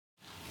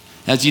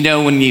As you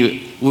know, when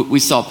we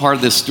saw part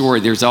of this story,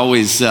 there's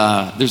always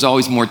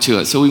more to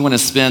it. So we want to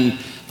spend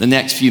the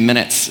next few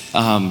minutes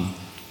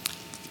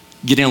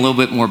getting a little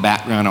bit more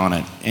background on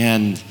it.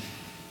 And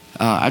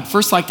I'd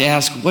first like to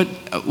ask,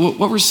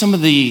 what were some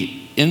of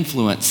the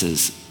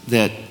influences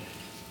that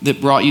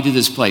brought you to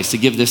this place to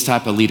give this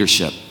type of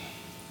leadership?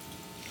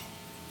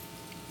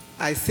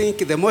 I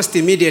think the most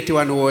immediate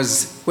one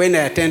was when I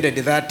attended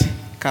that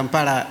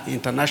Kampala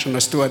International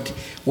Steward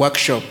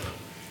Workshop.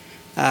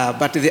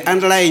 But the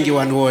underlying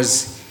one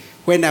was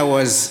when I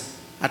was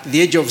at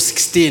the age of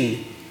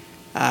 16,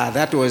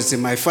 that was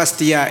my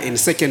first year in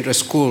secondary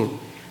school.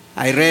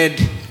 I read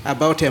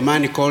about a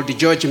man called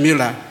George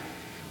Mueller.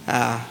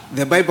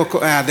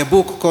 The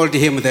book called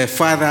him the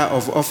father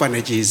of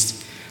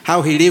orphanages,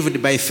 how he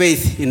lived by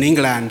faith in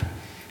England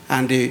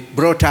and he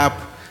brought up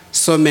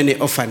so many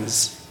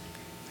orphans.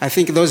 I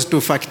think those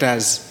two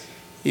factors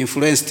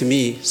influenced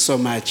me so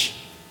much.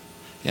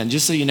 And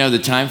just so you know the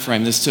time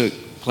frame, this took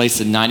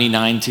place in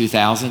 99,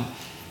 2000.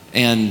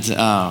 And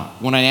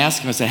when I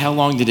asked him, I said, how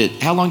long did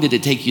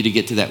it take you to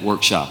get to that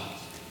workshop?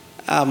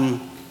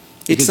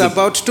 It's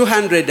about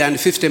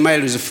 250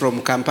 miles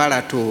from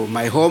Kampala to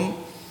my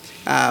home.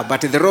 But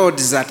the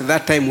roads at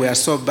that time were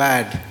so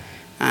bad,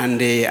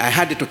 and I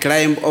had to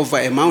climb over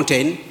a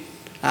mountain,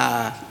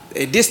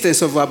 a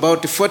distance of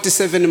about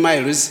 47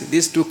 miles.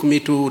 This took me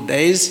 2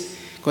 days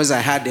because I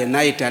had a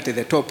night at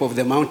the top of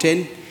the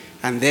mountain,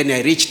 and then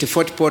I reached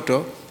Fort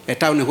Portal, a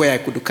town where I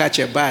could catch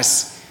a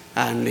bus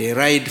and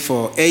ride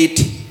for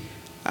 8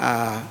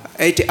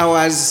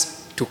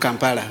 hours to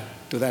Kampala,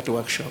 to that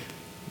workshop.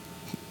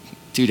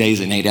 2 days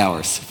and 8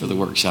 hours for the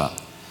workshop.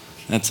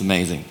 That's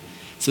amazing.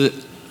 So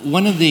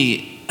one of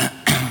the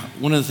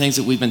things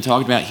that we've been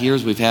talking about here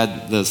is we've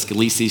had the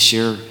Scalise's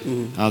share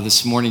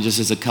this morning, just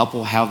as a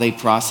couple, how they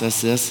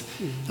process this.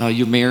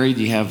 You're married,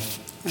 you have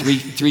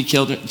three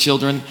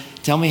children.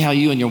 Tell me how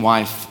you and your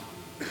wife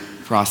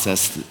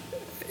processed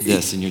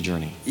this in your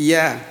journey.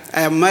 Yeah,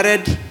 I am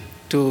married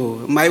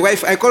to my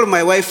wife. I call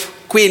my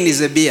wife Queen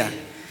is a beer.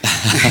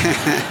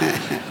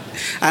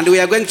 And we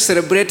are going to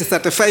celebrate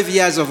 35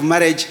 years of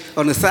marriage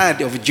on the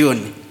 3rd of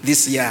June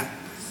this year.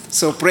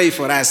 So pray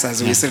for us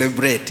as we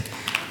celebrate.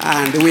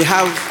 And we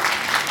have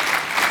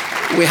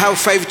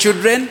 5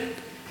 children.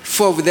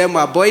 4 of them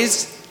are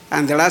boys,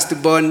 and the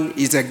last born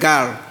is a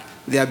girl.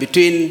 They are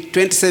between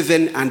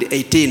 27 and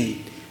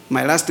 18.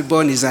 My last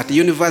born is at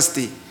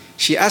university.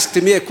 She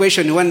asked me a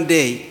question one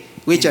day,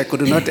 which I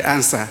could not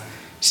answer.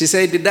 She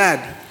said,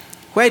 Dad,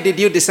 why did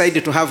you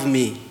decide to have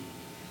me?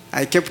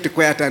 I kept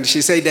quiet, and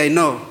she said, I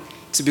know.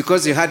 It's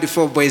because you had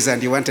 4 boys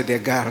and you wanted a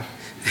girl.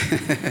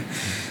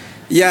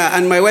 Yeah,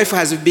 and my wife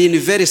has been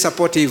very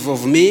supportive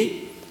of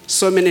me.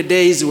 So many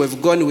days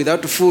we've gone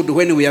without food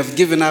when we have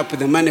given up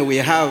the money we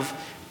have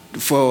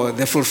for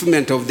the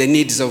fulfillment of the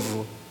needs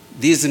of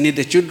these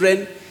needy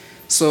children.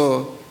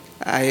 So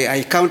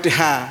I count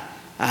her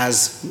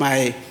as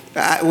my...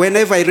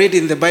 whenever I read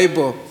in the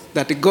Bible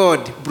that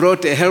God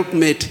brought a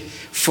helpmate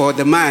for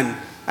the man,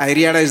 I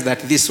realize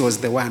that this was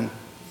the one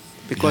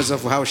because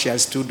of how she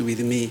has stood with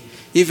me,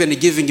 even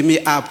giving me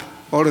up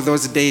all of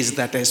those days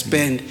that I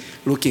spend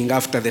looking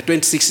after the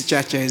 26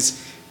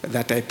 churches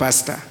that I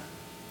pastor.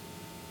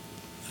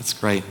 That's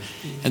great.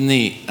 And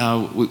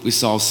we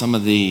saw some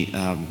of the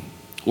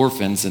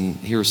orphans, and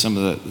here are some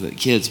of the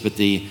kids, but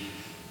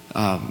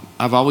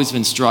I've always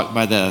been struck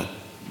by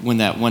when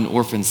that one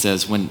orphan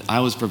says, when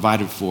I was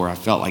provided for, I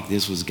felt like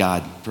this was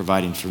God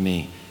providing for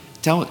me.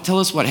 Tell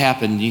us what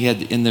happened. You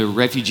had in the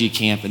refugee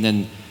camp, and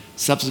then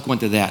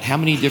subsequent to that, how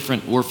many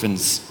different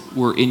orphans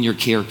were in your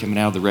care coming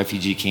out of the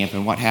refugee camp,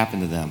 and what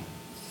happened to them?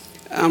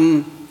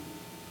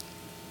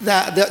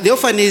 The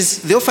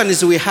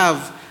orphanages we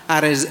have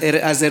are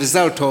as a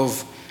result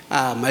of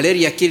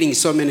malaria killing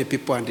so many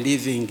people and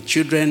leaving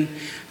children,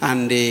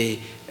 and the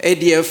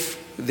ADF,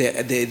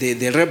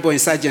 the rebel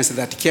insurgents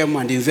that came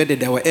and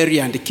invaded our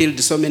area and killed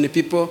so many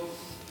people.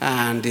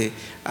 And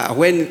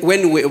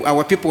when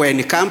our people were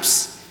in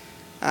camps,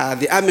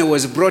 the army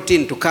was brought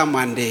in to come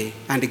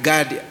and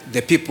guard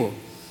the people.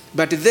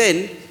 But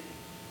then,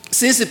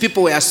 since the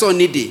people were so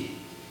needy,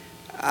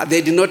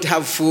 they did not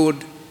have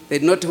food, they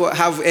did not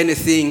have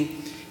anything.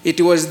 It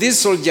was these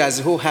soldiers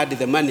who had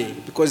the money,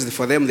 because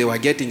for them they were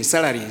getting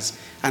salaries,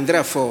 and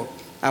therefore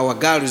our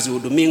girls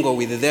would mingle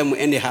with them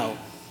anyhow.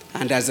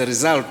 And as a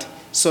result,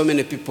 so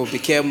many people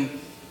became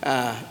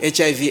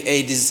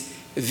HIV/AIDS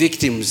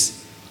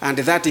victims, and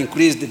that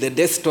increased the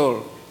death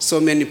toll. So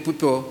many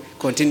people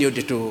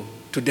continued to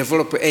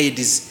develop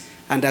AIDS,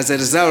 and as a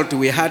result,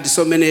 we had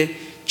so many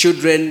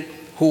children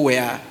who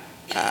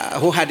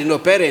had no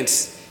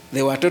parents.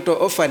 They were total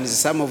orphans.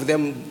 Some of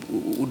them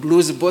would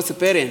lose both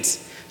parents.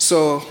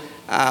 So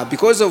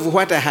because of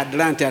what I had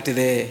learned at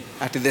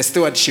the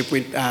stewardship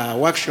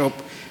workshop,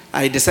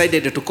 I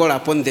decided to call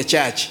upon the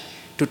church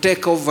to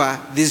take over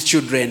these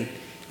children.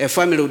 A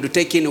family would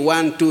take in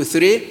 1, 2,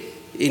 3,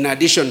 in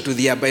addition to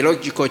their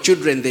biological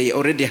children they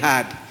already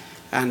had.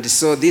 And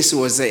so this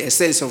was a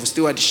sense of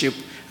stewardship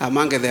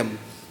among them.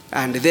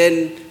 And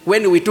then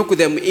when we took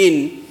them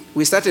in,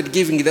 We started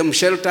giving them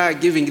shelter,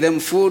 giving them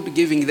food,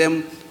 giving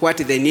them what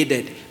they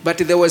needed. But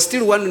there was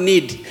still one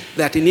need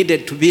that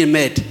needed to be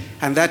met,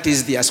 and that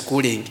is their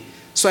schooling.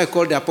 So I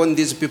called upon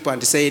these people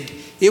and said,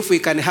 if we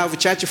can have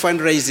church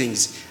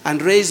fundraisings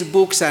and raise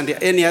books and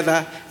any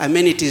other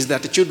amenities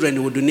that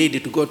children would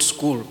need to go to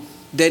school,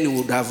 then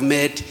we would have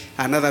met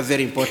another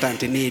very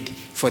important need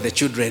for the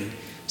children.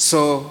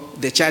 So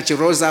the church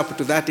rose up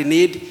to that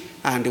need,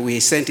 and we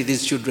sent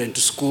these children to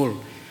school.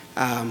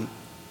 I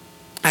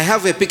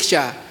have a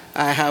picture.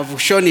 I have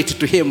shown it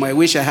to him. I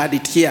wish I had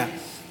it here,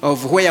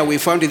 of where we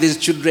found these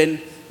children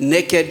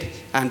naked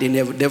and in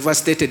a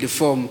devastated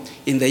form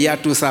in the year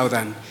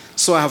 2000.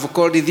 So I have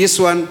called this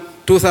one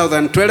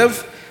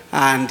 2012,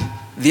 and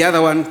the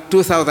other one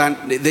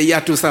the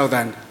year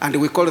 2000, and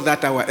we call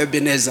that our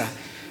Ebenezer,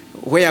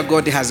 where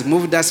God has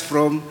moved us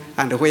from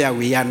and where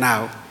we are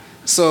now.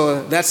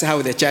 So that's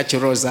how the church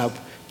rose up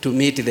to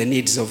meet the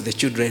needs of the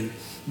children.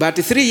 But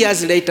 3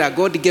 years later,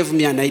 God gave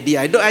me an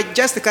idea. I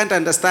just can't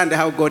understand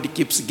how God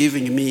keeps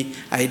giving me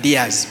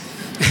ideas.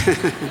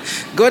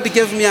 God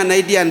gave me an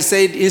idea and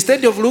said,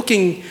 instead of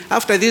looking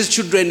after these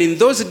children in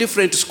those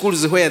different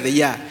schools where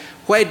they are,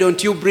 why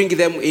don't you bring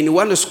them in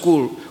one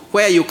school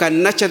where you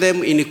can nurture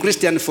them in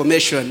Christian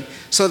formation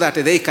so that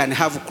they can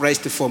have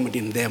Christ formed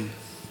in them?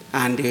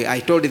 And I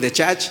told the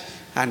church,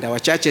 and our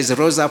churches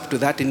rose up to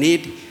that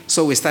need.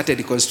 So we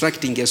started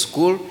constructing a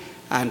school,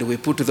 and we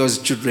put those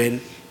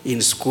children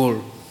in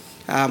school.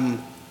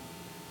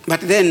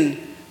 But then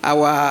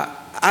our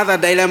other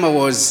dilemma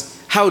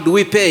was, how do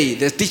we pay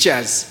the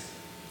teachers?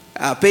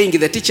 Paying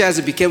the teachers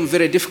became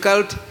very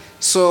difficult.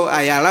 So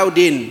I allowed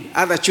in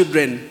other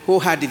children who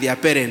had their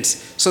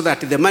parents so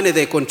that the money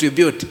they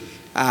contribute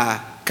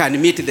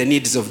can meet the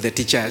needs of the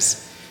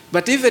teachers.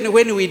 But even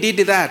when we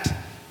did that,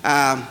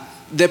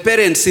 the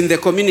parents in the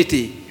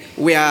community,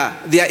 where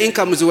their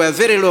incomes were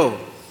very low,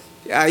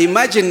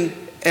 imagine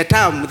a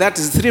term, that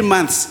is 3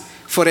 months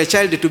for a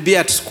child to be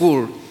at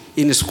school,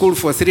 in school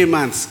for 3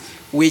 months.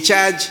 We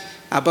charge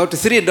about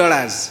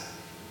 $3.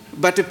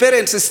 But the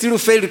parents still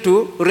failed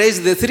to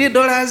raise the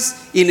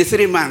 $3 in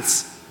 3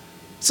 months.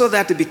 So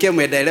that became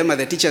a dilemma.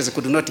 The teachers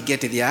could not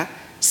get their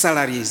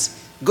salaries.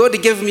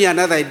 God gave me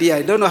another idea.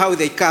 I don't know how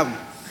they come.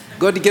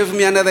 God gave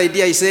me another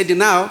idea. He said,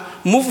 now,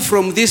 move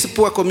from this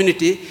poor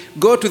community,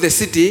 go to the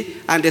city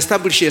and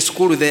establish a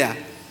school there.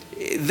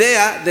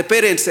 There, the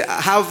parents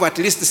have at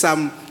least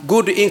some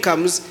good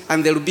incomes,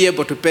 and they'll be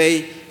able to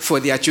pay for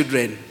their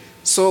children.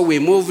 So we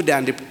moved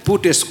and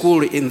put a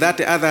school in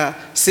that other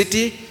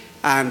city,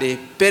 and the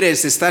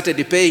parents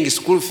started paying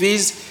school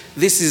fees.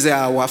 This is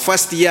our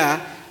first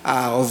year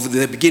of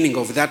the beginning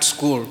of that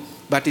school.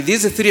 But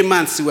these 3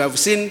 months, we have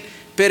seen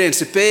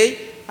parents pay,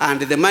 and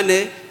the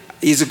money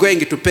is going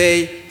to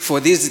pay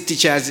for these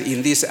teachers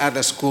in this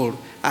other school.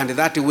 And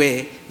that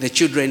way, the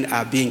children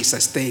are being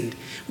sustained.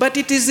 But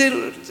it is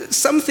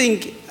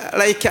something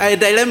like a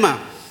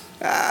dilemma.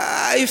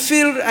 I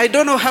feel, I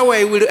don't know how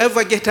I will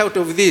ever get out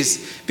of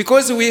this,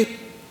 because we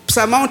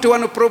surmount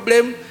one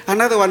problem,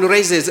 another one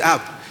raises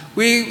up.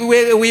 We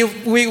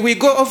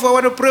go over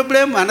one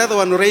problem, another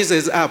one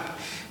raises up.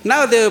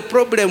 Now the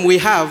problem we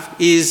have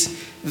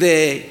is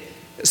the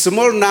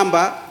small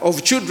number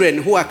of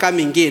children who are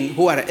coming in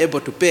who are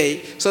able to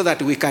pay, so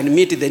that we can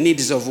meet the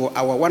needs of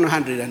our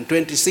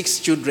 126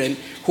 children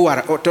who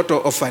are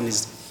total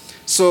orphans.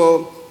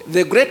 So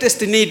the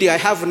greatest need I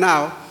have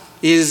now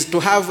is to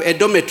have a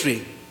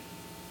dormitory,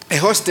 a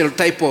hostel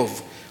type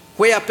of,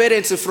 where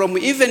parents from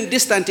even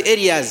distant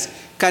areas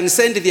can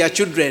send their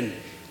children,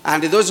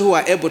 and those who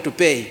are able to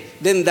pay,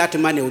 then that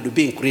money would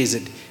be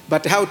increased.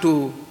 But how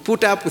to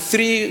put up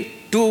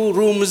 2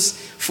 rooms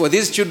for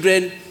these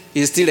children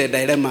is still a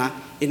dilemma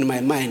in my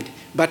mind.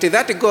 But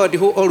that God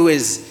who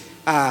always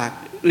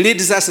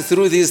leads us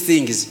through these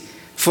things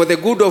for the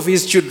good of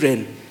his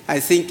children, I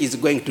think is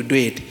going to do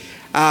it.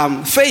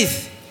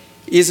 Faith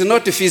is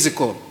not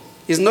physical,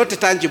 it's not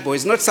tangible,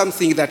 it's not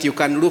something that you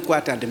can look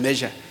at and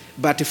measure.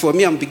 But for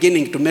me, I'm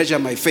beginning to measure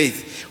my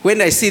faith.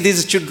 When I see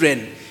these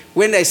children,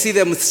 when I see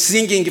them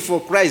singing for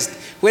Christ,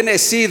 when I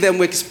see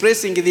them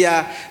expressing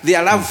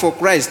their love for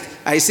Christ,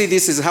 I see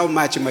this is how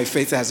much my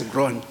faith has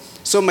grown.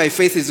 So my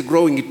faith is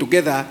growing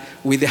together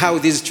with how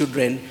these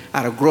children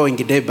are growing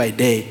day by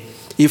day.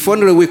 If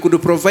only we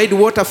could provide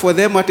water for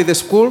them at the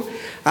school.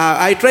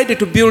 I tried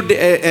to build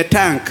a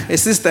tank,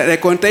 a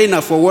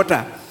container for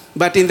water,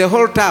 but in the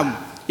whole term,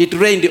 it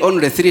rained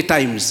only 3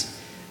 times.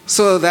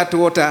 So that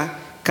water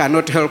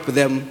cannot help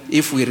them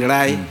if we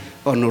rely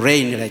on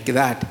rain like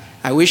that.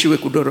 I wish we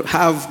could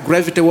have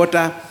gravity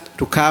water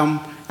to come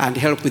and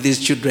help these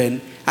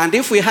children. And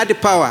if we had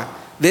power,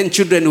 then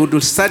children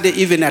would study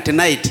even at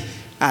night,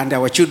 and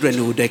our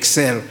children would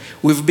excel.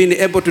 We've been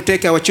able to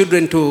take our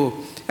children to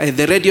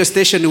the radio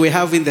station we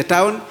have in the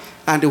town,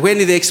 and when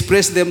they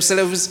express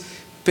themselves,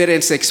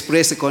 parents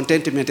express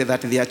contentment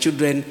that their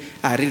children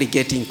are really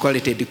getting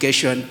quality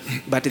education.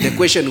 But the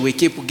question we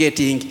keep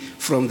getting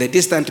from the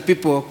distant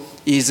people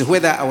is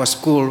whether our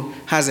school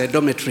has a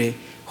dormitory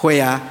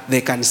where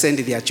they can send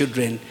their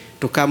children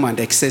to come and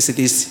access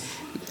this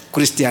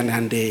Christian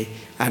and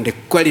and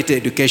quality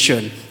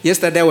education.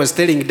 Yesterday I was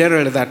telling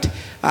Daryl that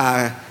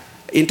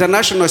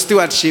International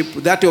Stewardship,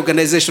 that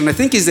organization, I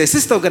think is a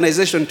sister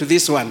organization to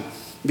this one,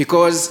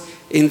 because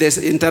in this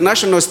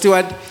International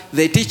Steward,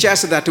 they teach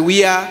us that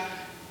we are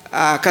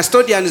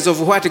custodians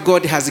of what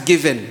God has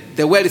given,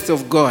 the wealth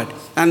of God.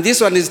 And this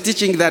one is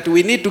teaching that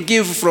we need to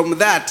give from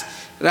that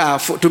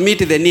to meet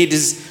the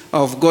needs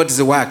of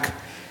God's work.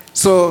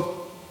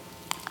 So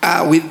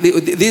with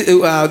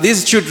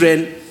these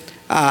children,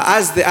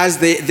 as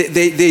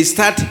they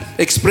start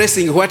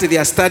expressing what they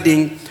are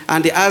studying,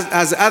 and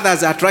as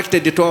others are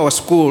attracted to our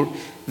school,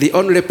 the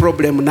only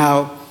problem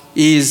now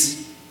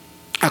is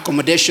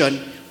accommodation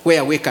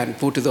where we can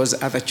put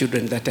those other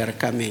children that are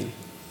coming.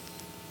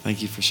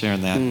 Thank you for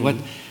sharing that. What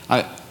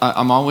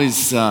I'm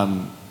always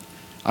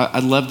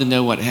I'd love to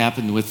know what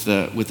happened with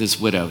this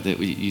widow that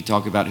you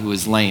talk about, who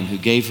was lame, who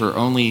gave her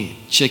only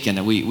chicken.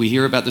 And we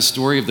hear about the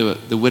story of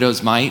the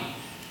widow's mite,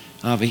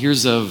 but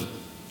is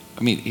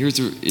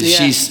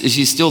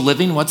she still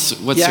living? What's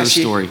her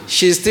story?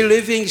 She's still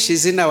living.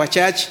 She's in our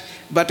church.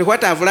 But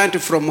what I've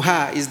learned from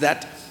her is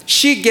that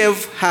she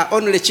gave her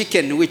only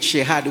chicken which she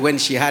had when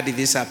she had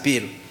this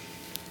appeal.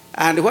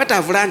 And what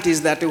I've learned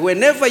is that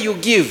whenever you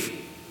give,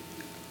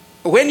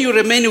 when you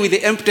remain with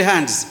the empty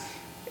hands,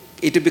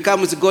 it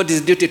becomes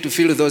God's duty to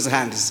fill those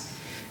hands.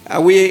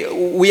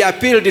 We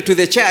appealed to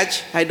the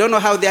church. I don't know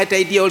how that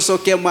idea also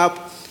came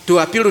up, to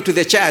appeal to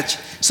the church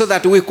so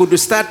that we could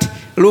start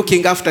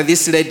looking after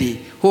this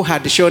lady who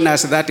had shown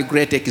us that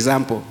great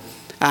example.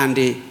 And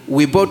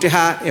we bought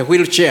her a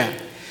wheelchair.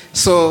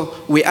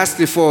 So we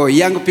asked for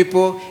young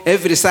people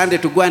every Sunday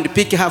to go and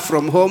pick her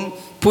from home,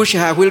 push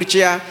her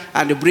wheelchair,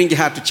 and bring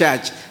her to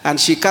church. And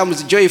she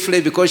comes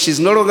joyfully because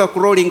she's no longer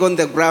crawling on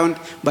the ground,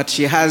 but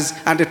she has,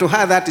 and to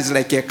her that is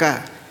like a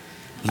car.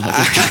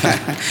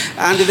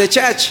 And the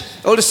church,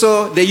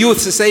 also the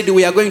youth said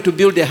we are going to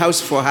build a house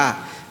for her.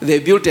 They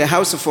built a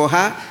house for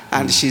her,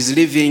 and she's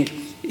living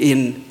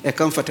in a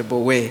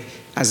comfortable way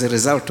as a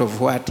result of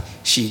what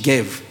she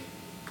gave.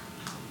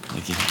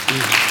 Thank you.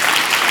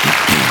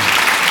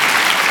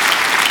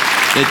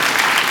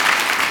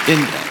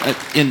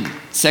 In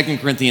 2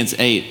 Corinthians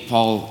 8,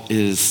 Paul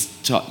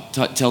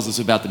tells us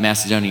about the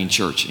Macedonian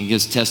church and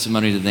gives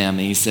testimony to them.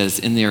 And he says,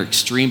 in their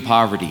extreme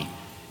poverty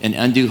and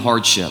undue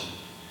hardship,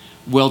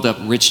 welled up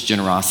rich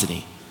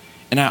generosity.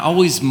 And I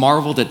always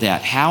marveled at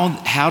that.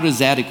 How does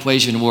that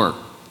equation work?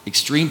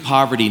 Extreme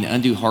poverty and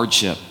undue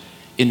hardship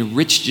in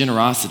rich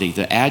generosity.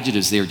 The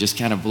adjectives there just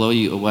kind of blow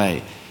you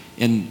away.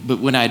 But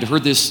when I'd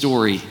heard this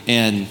story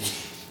and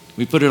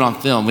we put it on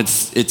film,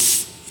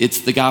 it's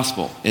the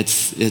gospel. It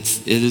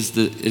is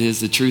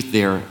the truth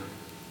there.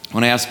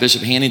 When I asked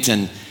Bishop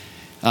Hannington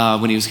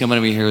when he was coming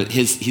over here,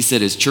 he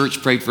said his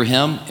church prayed for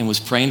him and was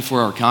praying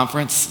for our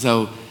conference.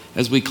 So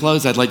as we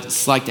close, I'd like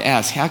to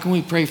ask, how can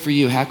we pray for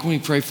you? How can we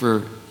pray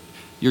for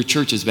your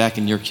churches back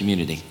in your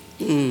community?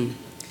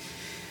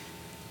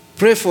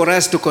 Pray for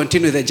us to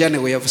continue the journey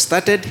we have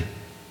started,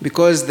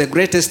 because the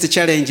greatest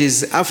challenge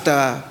is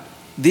after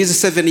these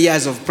 7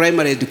 years of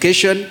primary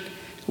education,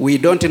 we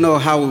don't know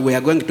how we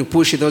are going to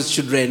push those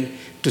children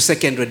to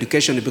secondary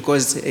education,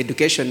 because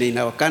education in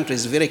our country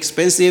is very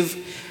expensive.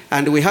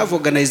 And we have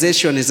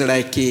organizations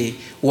like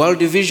World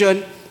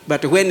Vision,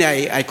 but when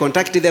I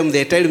contact them,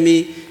 they tell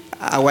me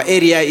our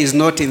area is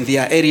not in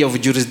their area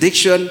of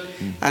jurisdiction.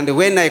 And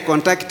when I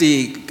contact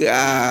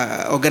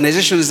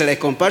organizations like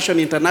Compassion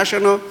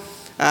International,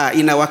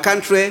 in our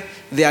country,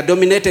 they are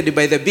dominated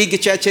by the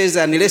big churches.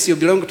 Unless you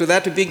belong to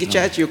that big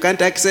church, you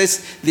can't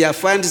access their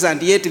funds,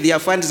 and yet their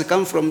funds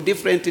come from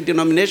different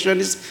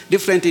denominations,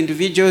 different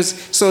individuals.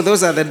 So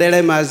those are the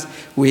dilemmas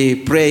we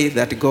pray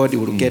that God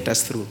will get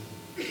us through.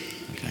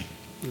 Okay.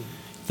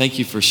 Thank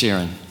you for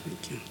sharing.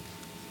 Thank you.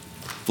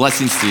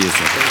 Blessings to you,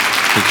 sir.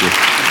 Thank you.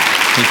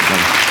 Thank you,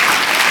 brother.